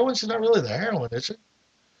the heroine? She's not really the heroine, is she?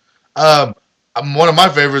 One of my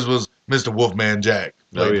favorites was Mr. Wolfman Jack,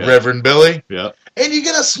 Reverend Billy. Yeah. And you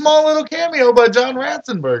get a small little cameo by John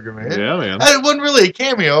Ratzenberger, man. Yeah, man. It wasn't really a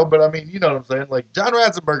cameo, but I mean, you know what I'm saying? Like, John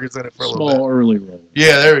Ratzenberger's in it for a little bit. Small early role.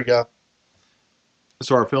 Yeah, there we go.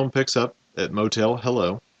 So our film picks up at Motel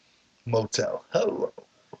Hello. Motel Hello.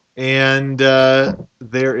 And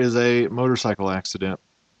there is a motorcycle accident.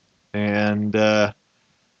 And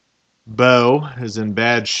Bo is in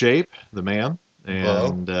bad shape, the man.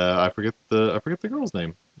 And I forget the girl's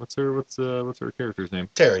name. What's her character's name?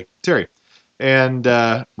 Terry. And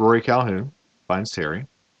Rory Calhoun finds Terry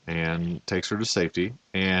and takes her to safety.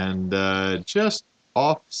 And just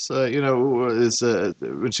offs,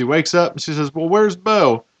 when she wakes up, she says, "Well, where's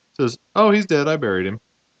Bo?" Says, "Oh, he's dead. I buried him."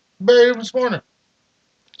 Buried him this morning.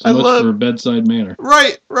 So much for bedside manner.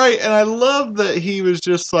 Right. And I love that he was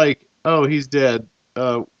just like, "Oh, he's dead.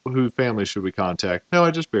 who family should we contact? No,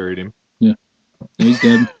 I just buried him. Yeah. He's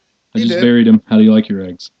dead. I He just did. buried him. How do you like your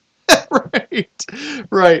eggs?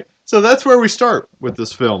 Right. So that's where we start with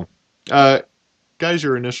this film. Guys,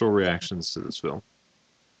 your initial reactions to this film?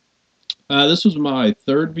 This was my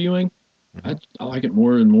third viewing. I like it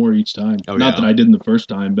more and more each time. Oh, Not yeah. that I didn't the first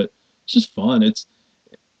time, but it's just fun. It's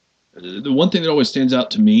the one thing that always stands out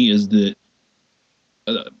to me is that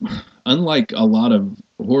unlike a lot of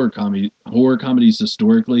horror comedies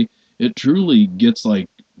historically, it truly gets like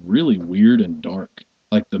really weird and dark.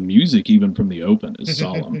 Like the music, even from the open, is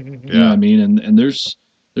solemn. You know what I mean? And there's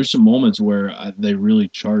some moments where they really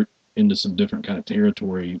chart into some different kind of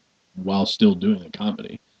territory while still doing a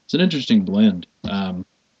comedy. It's an interesting blend.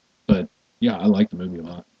 But yeah, I like the movie a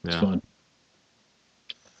lot. It's fun.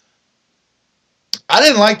 I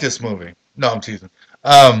didn't like this movie. No, I'm teasing.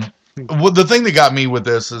 Well, the thing that got me with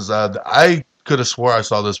this is I could have swore I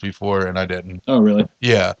saw this before and I didn't. Oh, really?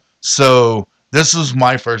 Yeah. So this was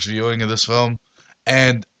my first viewing of this film.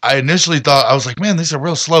 And I initially thought, I was like, man, these are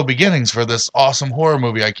real slow beginnings for this awesome horror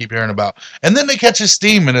movie I keep hearing about. And then it catches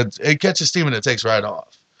steam and it catches steam and it takes right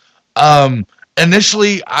off.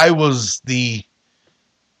 Initially, I was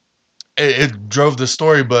it drove the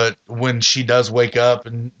story, but when she does wake up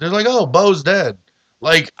and they're like, oh, Bo's dead.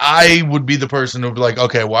 Like, I would be the person who would be like,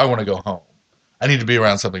 okay, well, I want to go home. I need to be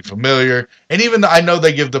around something familiar. And even though I know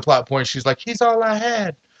they give the plot point, she's like, he's all I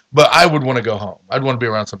had. But I would want to go home. I'd want to be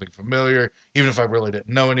around something familiar, even if I really didn't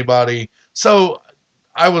know anybody. So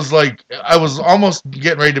I was almost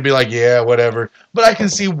getting ready to be like, yeah, whatever. But I can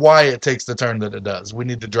see why it takes the turn that it does. We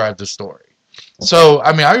need to drive the story. So,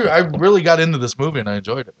 I mean, I really got into this movie and I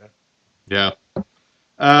enjoyed it, man.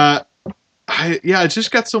 Yeah. It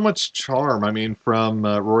just got so much charm. I mean, from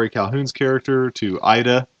Rory Calhoun's character to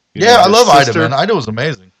Ida. I love sister. Ida, man. Ida was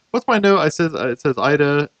amazing. What's my note? It says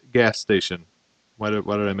Ida gas station. Why did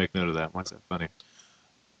I make note of that? Why is that funny?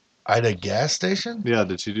 Ida gas station? Yeah,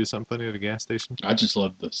 did she do something funny at a gas station? I just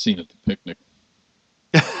love the scene at the picnic.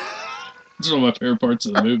 It's one of my favorite parts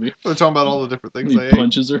of the movie. We're talking about all the different things He they ate.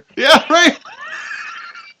 punches her. Yeah, right.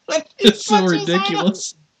 It's so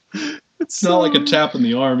ridiculous. It's not like a tap in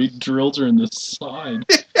the arm. He drills her in the side.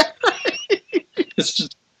 It's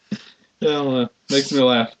just, I don't know. Makes me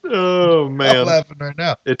laugh. Oh, man. I'm laughing right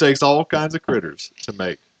now. It takes all kinds of critters to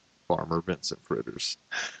make Farmer Vincent fritters.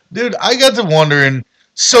 Dude, I got to wondering,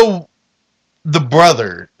 so the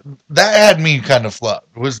brother, that had me kind of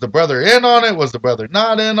flubbed. Was the brother in on it? Was the brother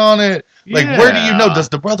not in on it? Like, where do you know? Does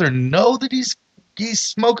the brother know that he's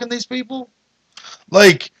smoking these people?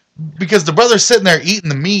 Like, because the brother's sitting there eating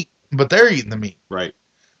the meat, but they're eating the meat. Right.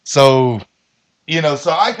 So,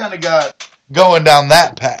 so I kind of got going down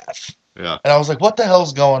that path. Yeah. And I was like, what the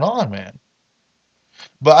hell's going on, man?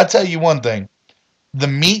 But I tell you one thing. The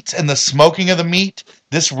meat and the smoking of the meat,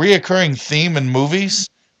 this reoccurring theme in movies,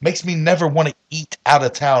 makes me never want to eat out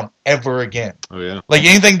of town ever again. Oh, yeah. Like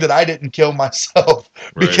anything that I didn't kill myself.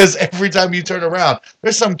 Right. Because every time you turn around,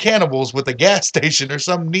 there's some cannibals with a gas station or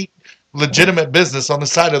some neat, legitimate business on the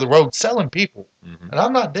side of the road selling people. Mm-hmm. And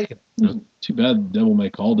I'm not digging it. Too bad Devil May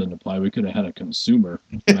Call didn't apply. We could have had a consumer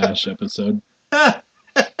MASH episode. There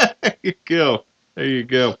you go. There you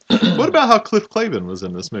go. What about how Cliff Clavin was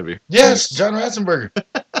in this movie? Yes, John Ratzenberger.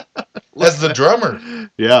 As the drummer.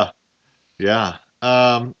 Yeah. Yeah.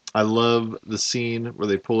 I love the scene where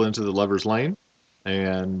they pull into the Lover's Lane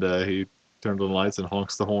and he turns on the lights and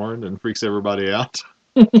honks the horn and freaks everybody out.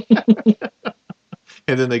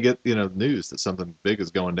 And then they get, news that something big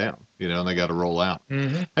is going down, and they got to roll out.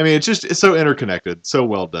 Mm-hmm. I mean, it's so interconnected, so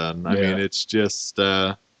well done. I mean, it's just,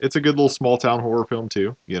 it's a good little small town horror film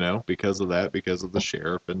too, because of that, because of the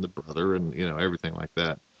sheriff and the brother and, everything like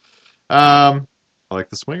that. I like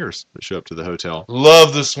the swingers that show up to the hotel.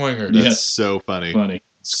 Love the swingers. That's so funny. Funny.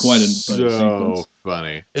 It's quite a so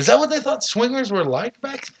funny. Is that what they thought swingers were like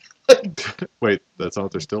back then? Wait, that's not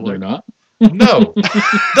what they're still They're like? not? No.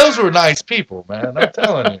 Those were nice people, man. I'm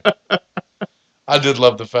telling you. I did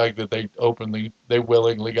love the fact that they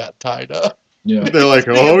willingly got tied up. Yeah. They're like,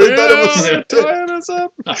 oh, yeah, tying us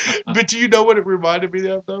up. But do you know what it reminded me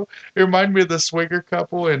of, though? It reminded me of the swinger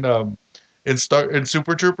couple in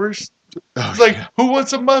Super Troopers. It's like, who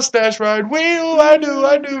wants a mustache ride? Well, I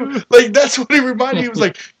do. Like, that's what he reminded me. He was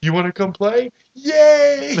like, you want to come play?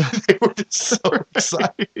 Yay! They were just so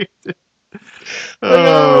excited.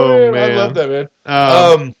 Oh, man. I love that,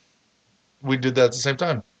 man. We did that at the same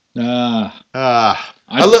time. I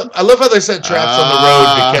love how they set traps on the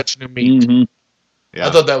road to catch new meat. Mm-hmm. Yeah.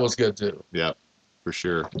 I thought that was good, too. Yeah, for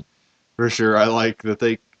sure. For sure. I like that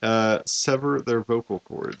they sever their vocal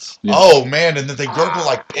cords. Yeah. Oh, man, and that they gurgle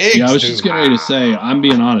like pigs. Yeah, I was just getting ready to say, I'm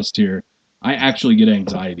being honest here. I actually get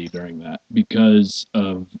anxiety during that because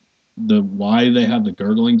of why they have the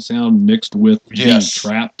gurgling sound mixed with being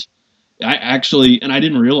trapped. I actually, and I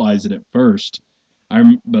didn't realize it at first. I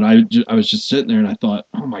was just sitting there and I thought,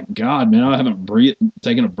 oh my God, man, I haven't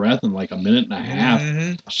taken a breath in like a minute and a half.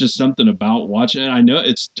 Mm-hmm. It's just something about watching it. I know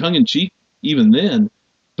it's tongue in cheek even then,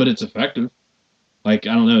 but it's effective. Like,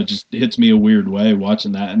 I don't know, it just hits me a weird way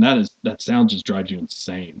watching that. And that sound just drives you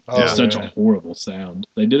insane. It's such a horrible sound.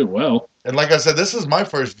 They did it well. And like I said, this is my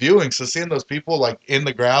first viewing, so seeing those people like in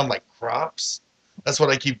the ground like crops, that's why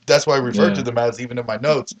I refer to them as, even in my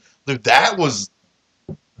notes. Dude, that's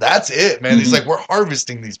it, man. He's like, we're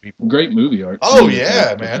harvesting these people. Great movie art. Oh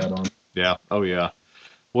yeah, man. Yeah. Oh yeah.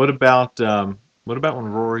 What about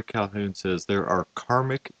when Rory Calhoun says there are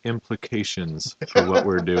karmic implications for what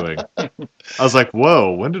we're doing? I was like,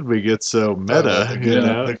 whoa, when did we get so meta?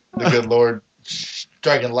 The good Lord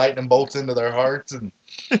striking lightning bolts into their hearts, and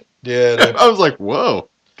I was like, whoa,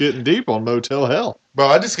 getting deep on Motel Hell. Bro,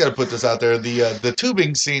 I just got to put this out there. The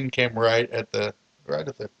tubing scene came right at the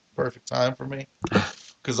perfect time for me,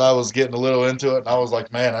 because I was getting a little into it, and I was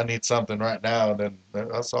like, man, I need something right now. And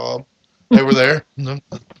then I saw them. They were there.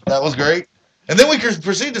 That was great. And then we could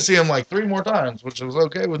proceed to see him like 3 more times, which was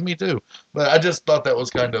okay with me too. But I just thought that was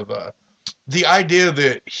kind of the idea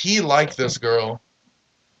that he liked this girl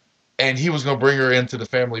and he was going to bring her into the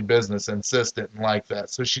family business and insist it and like that.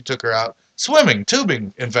 So she took her out swimming,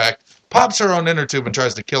 tubing, in fact, pops her on inner tube and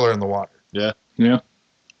tries to kill her in the water. Yeah. Yeah.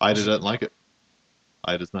 Ida doesn't like it.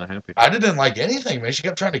 Ida's not happy. Ida didn't like anything, man. She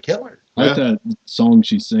kept trying to kill her. I like that song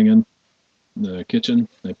she's singing. The kitchen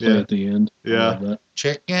they play at the end. Yeah,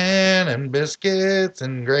 chicken and biscuits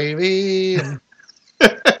and gravy. And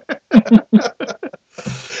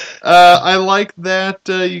I like that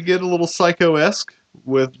you get a little Psycho-esque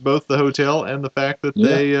with both the hotel and the fact that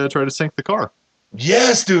they try to sink the car.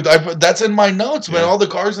 Yes, dude. That's in my notes, man. All the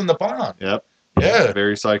cars in the pond. Yep. Yeah.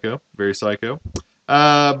 Very psycho. Very psycho.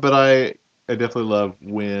 But I definitely love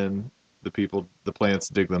when the plants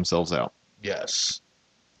dig themselves out. Yes.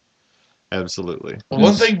 Absolutely. Well,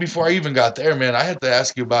 one thing before I even got there, man, I had to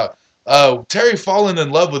ask you about Terry falling in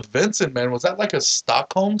love with Vincent, man. Was that like a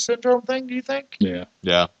Stockholm Syndrome thing, do you think? Yeah.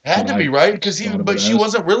 Yeah. Had to be, right? Because she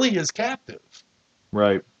wasn't really his captive.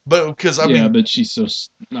 Right. But because, but she's so,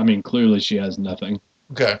 clearly she has nothing.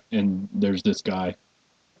 Okay. And there's this guy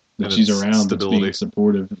that she's around that's being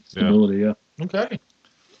supportive. Stability, yeah. Okay.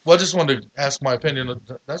 Well, I just wanted to ask my opinion.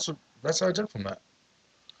 That's how I took from that.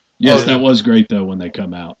 Yes, that was great, though, when they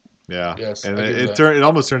come out. Yeah. Yes. And it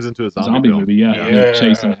almost turns into a zombie film. movie, yeah.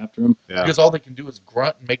 Chasing after him. Yeah. Because all they can do is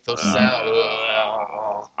grunt and make those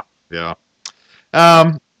sounds. Yeah.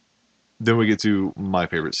 Then we get to my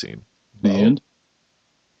favorite scene. The end?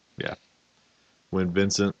 Yeah. When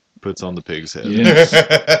Vincent puts on the pig's head. Yes.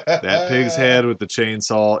 That pig's head with the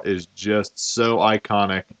chainsaw is just so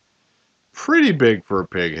iconic. Pretty big for a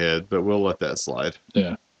pig head, but we'll let that slide.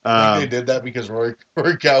 Yeah. I think they did that because Rory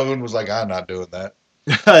Calhoun was like, I'm not doing that.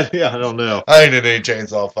 Yeah, I don't know. I ain't in any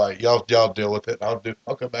chainsaw fight. Y'all deal with it.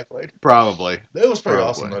 I'll come back later. Probably. It was pretty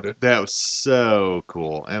awesome, though, dude. That was so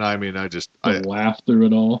cool. And I laugh through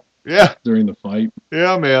it all. Yeah. During the fight.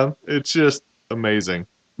 Yeah, man. It's just amazing.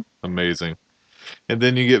 Amazing. And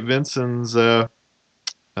then you get Vincent's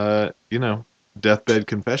deathbed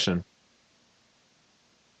confession.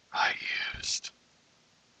 I used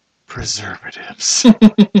preservatives.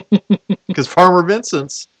 Because Farmer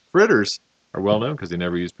Vincent's fritters are well known because he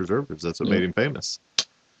never used preservatives. That's what made him famous.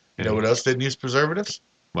 You know what else didn't use preservatives?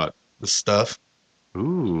 What? The stuff.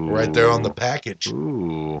 Ooh. Right there on the package.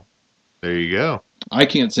 Ooh. There you go. I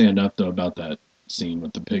can't say enough, though, about that scene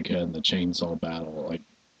with the pig head and the chainsaw battle. Like,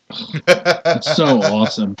 it's so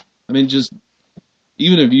awesome. I mean, just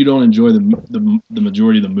even if you don't enjoy the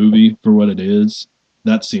majority of the movie for what it is,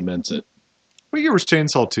 that cements it. What year was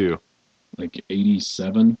Chainsaw 2? Like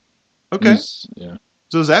 87. Okay. Yeah.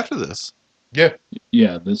 So it was after this. Yeah.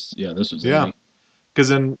 Yeah, this was 80.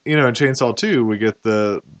 Because in Chainsaw 2 we get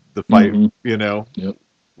the fight,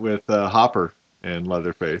 with Hopper and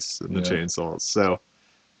Leatherface and the chainsaws. So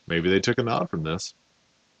maybe they took a nod from this.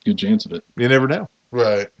 Good chance of it. You never know.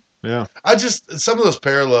 Right. Yeah. Some of those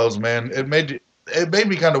parallels, man, it made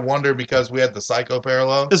me kind of wonder because we had the Psycho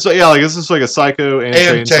parallel. This is like a Psycho and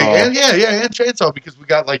Chainsaw. And Chainsaw, because we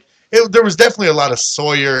got there was definitely a lot of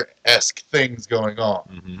Sawyer-esque things going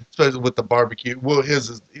on, especially with the barbecue. Well,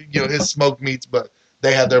 his smoked meats, but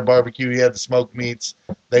they had their barbecue. He had the smoked meats.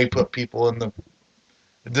 They put people in the.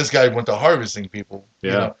 This guy went to harvesting people.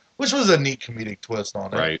 Yeah, which was a neat comedic twist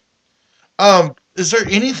on it. Right. Is there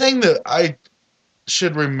anything that I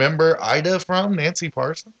should remember Ida from Nancy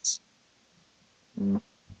Parsons?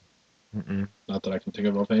 Mm-mm. Not that I can think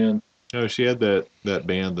of offhand. No, she had that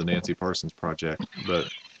band, the Nancy Parsons Project, but.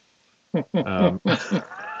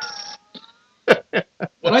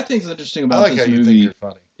 What I think is interesting about this movie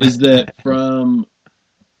is that from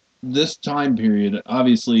this time period,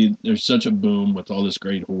 obviously there's such a boom with all this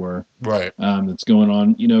great horror that's going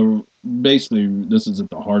on. You know, basically this is at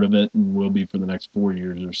the heart of it and will be for the next 4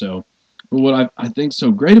 years or so. But what I think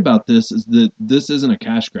so great about this is that this isn't a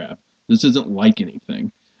cash grab. This isn't like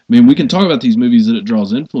anything. I mean, we can talk about these movies that it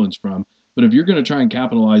draws influence from, but if you're going to try and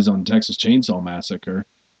capitalize on Texas Chainsaw Massacre,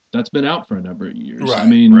 that's been out for a number of years. Right, I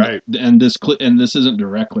mean, and this isn't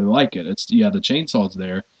directly like it. It's the chainsaw's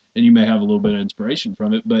there, and you may have a little bit of inspiration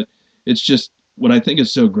from it, but it's just what I think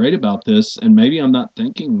is so great about this. And maybe I'm not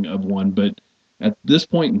thinking of one, but at this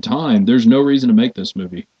point in time, there's no reason to make this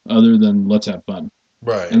movie other than let's have fun.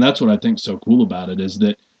 Right. And that's what I think is so cool about it is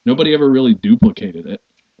that nobody ever really duplicated it,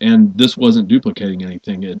 and this wasn't duplicating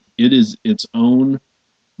anything. It is its own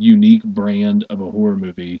unique brand of a horror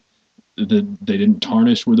movie. That they didn't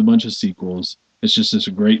tarnish with a bunch of sequels. It's just this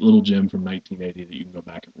great little gem from 1980 that you can go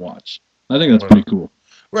back and watch. I think that's pretty cool.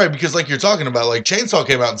 Right, because like you're talking about, like Chainsaw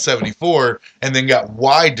came out in 74 and then got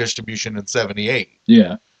wide distribution in 78.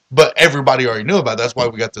 Yeah. But everybody already knew about it. That's why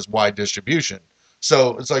we got this wide distribution.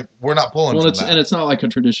 So it's like we're not pulling from that. And it's not like a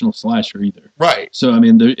traditional slasher either. Right. So, I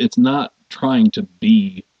mean, it's not trying to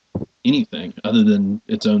be anything other than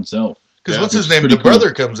its own self. Because what's his name? The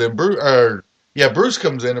brother comes in. Bruce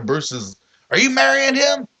comes in, and Bruce is, "Are you marrying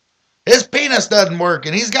him? His penis doesn't work,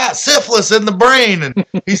 and he's got syphilis in the brain." And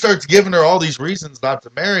he starts giving her all these reasons not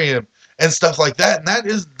to marry him and stuff like that.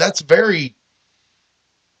 And that's very.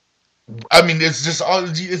 I mean, it's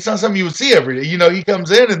not something you would see every day. You know, he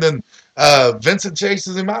comes in, and then Vincent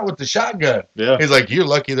chases him out with the shotgun. Yeah, he's like, "You're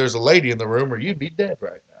lucky there's a lady in the room, or you'd be dead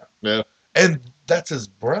right now." Yeah, and that's his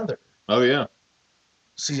brother. Oh yeah.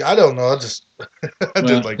 See, I don't know. I just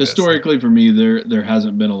like historically this. For me, there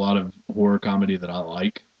hasn't been a lot of horror comedy that I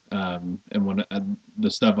like, and when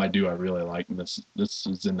the stuff I do, I really like, and this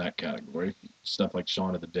is in that category. Stuff like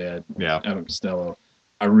Shaun of the Dead, Evan Costello.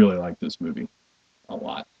 I really like this movie a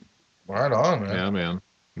lot. Right on, man. Yeah, man.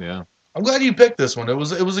 Yeah. I'm glad you picked this one. It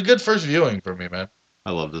was a good first viewing for me, man.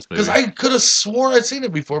 I love this movie because I could have swore I'd seen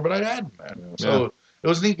it before, but I hadn't, man. So it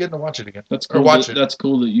was neat getting to watch it again. That's cool. That's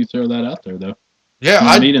cool that you throw that out there, though. Yeah,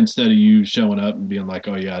 I mean, instead of you showing up and being like,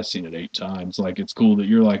 "Oh yeah, I've seen it 8 times," like it's cool that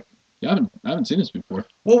you're like, "Yeah, I haven't seen this before."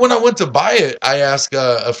 Well, when I went to buy it, I asked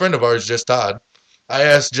a friend of ours, Just Todd. I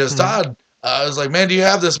asked Just Todd. I was like, "Man, do you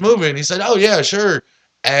have this movie?" And he said, "Oh yeah, sure."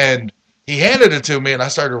 And he handed it to me, and I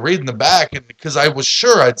started reading the back, and because I was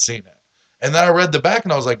sure I'd seen it. And then I read the back,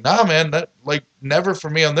 and I was like, "Nah, man, that like never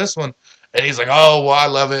for me on this one." And he's like, "Oh, well, I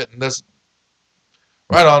love it." And this.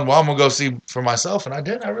 Right on. Well, I'm going to go see for myself. And I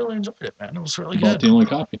did. I really enjoyed it, man. It was really good. Bought the only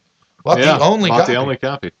copy. The only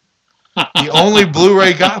copy. The only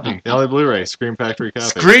Blu-ray copy. The only Blu-ray. Scream Factory copy.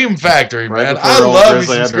 Scream Factory, man. I love me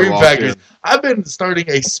some Scream Factories. I've been starting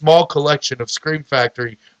a small collection of Scream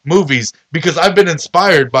Factory movies because I've been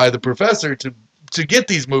inspired by the professor to get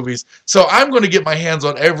these movies. So I'm going to get my hands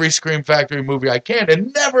on every Scream Factory movie I can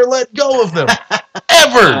and never let go of them.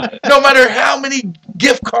 Ever. No matter how many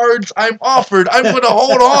gift cards I'm offered, I'm going to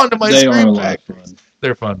hold on to my Scream Factories.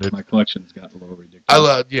 They're fun, dude. My collection's got a little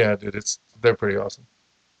ridiculous. Dude. They're pretty awesome.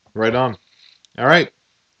 Right on. All right.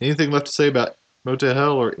 Anything left to say about Motel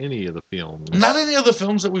Hell or any of the films? Not any of the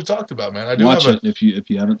films that we've talked about, man. Watch it. If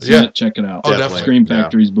you haven't seen it, check it out. Oh, definitely. Scream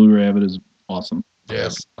Factory's Blu-ray of it is awesome.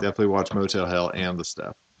 Yes. Definitely watch Motel Hell and the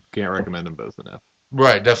stuff. Can't recommend them both enough.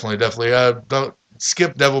 Right, definitely. Don't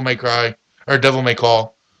skip Devil May Cry or Devil May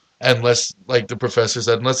Call, unless, like the professor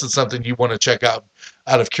said, unless it's something you want to check out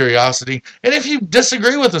of curiosity. And if you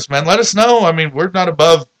disagree with us, man, let us know. I mean, we're not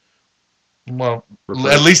above, well,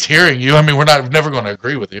 at least hearing you. I mean, we're never going to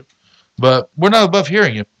agree with you, but we're not above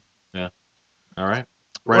hearing you. Yeah. All right.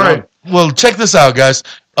 Right. Well, check this out, guys.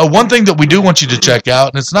 One thing that we do want you to check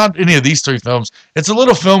out, and it's not any of these 3 films, it's a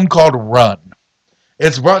little film called Run.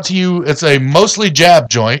 It's brought to you, it's a mostly Jab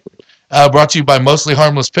joint, brought to you by Mostly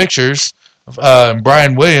Harmless Pictures,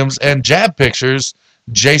 Brian Williams, and Jab Pictures,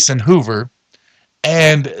 Jason Hoover.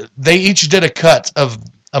 And they each did a cut of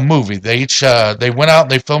a movie. They went out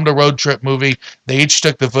and they filmed a road trip movie. They each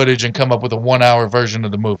took the footage and come up with a 1-hour version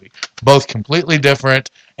of the movie. Both completely different,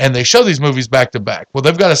 and they show these movies back to back. Well,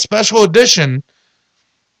 they've got a special edition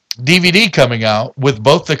DVD coming out with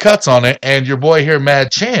both the cuts on it, and your boy here,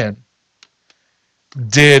 Mad Chan,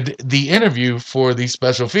 did the interview for these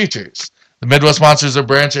special features. The Midwest Monsters are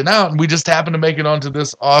branching out, and we just happened to make it onto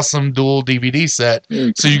this awesome dual DVD set.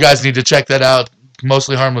 So you guys need to check that out.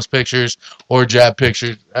 Mostly Harmless Pictures or Jab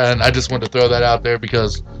Pictures. And I just wanted to throw that out there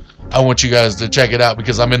because I want you guys to check it out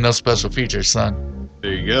because I'm in those special features, son.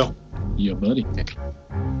 There you go. Yeah, buddy.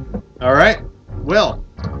 All right. Well,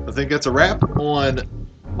 I think that's a wrap on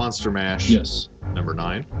Monster Mash. Yes. Number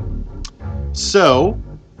 9. So,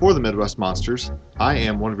 for the Midwest Monsters, I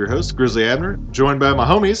am one of your hosts, Grizzly Abner, joined by my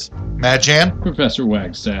homies, Matt Jan, Professor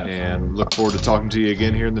Wagstaff, and look forward to talking to you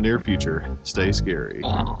again here in the near future. Stay scary,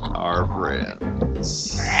 our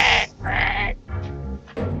friends.